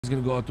He's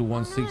gonna go out to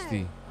 160.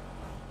 No.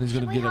 He's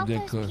gonna get up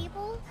there quick.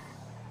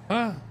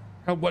 Huh?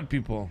 Help what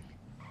people?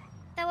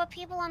 There were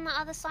people on the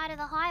other side of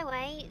the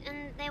highway,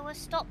 and they were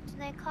stopped.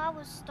 Their car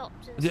was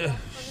stopped and Yeah,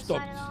 stuff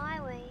on the side of the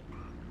highway.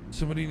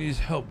 Somebody needs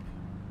help.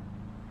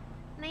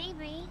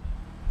 Maybe.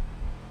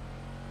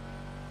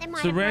 They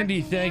might So have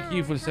Randy, broken thank down.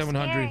 you for How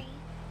 700. scary.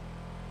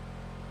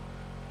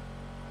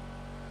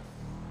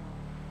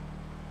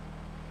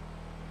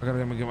 I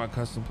gotta get my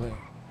custom plate.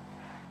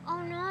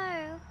 Oh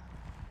no.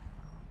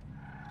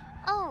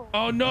 Oh.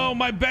 Oh no,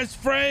 my best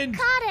friend,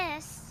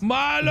 Curtis.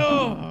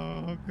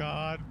 Marlo. Oh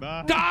God,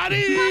 man.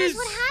 Curtis!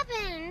 What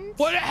happened?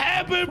 What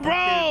happened,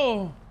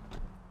 bro?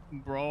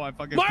 Bro, I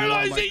fucking.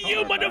 Marlo, is it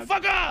you,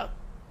 motherfucker?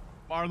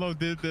 Marlo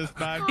did this,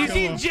 man. Is Kill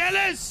he him.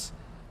 jealous?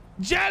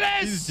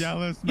 Jealous? He's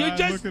jealous, man. You're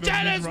just Look at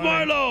him, jealous, he's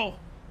right. Marlo.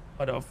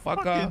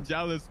 Motherfucker. Fucking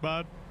jealous,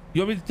 man.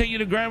 You want me to take you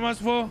to grandma's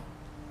for?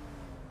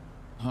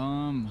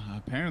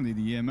 Apparently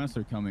the EMS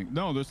are coming.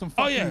 No, there's some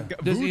Oh, fucking yeah.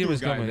 There's voodoo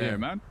EMS guy coming, there, yeah.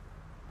 man.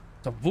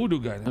 It's a voodoo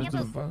guy.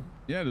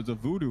 There's a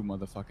voodoo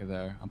motherfucker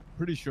there. I'm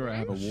pretty sure I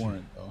have a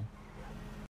warrant though.